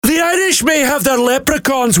Scottish may have their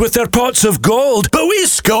leprechauns with their pots of gold, but we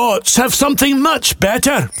Scots have something much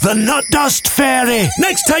better. The Nut Dust Fairy.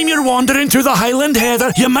 Next time you're wandering through the Highland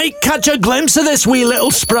Heather, you might catch a glimpse of this wee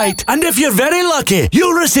little sprite. And if you're very lucky,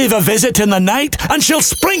 you'll receive a visit in the night, and she'll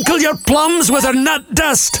sprinkle your plums with her nut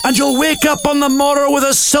dust. And you'll wake up on the morrow with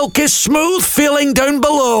a silky smooth feeling down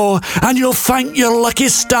below, and you'll thank your lucky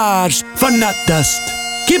stars for nut dust.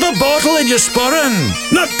 Keep a bottle in your sporran.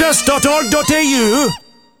 Nutdust.org.au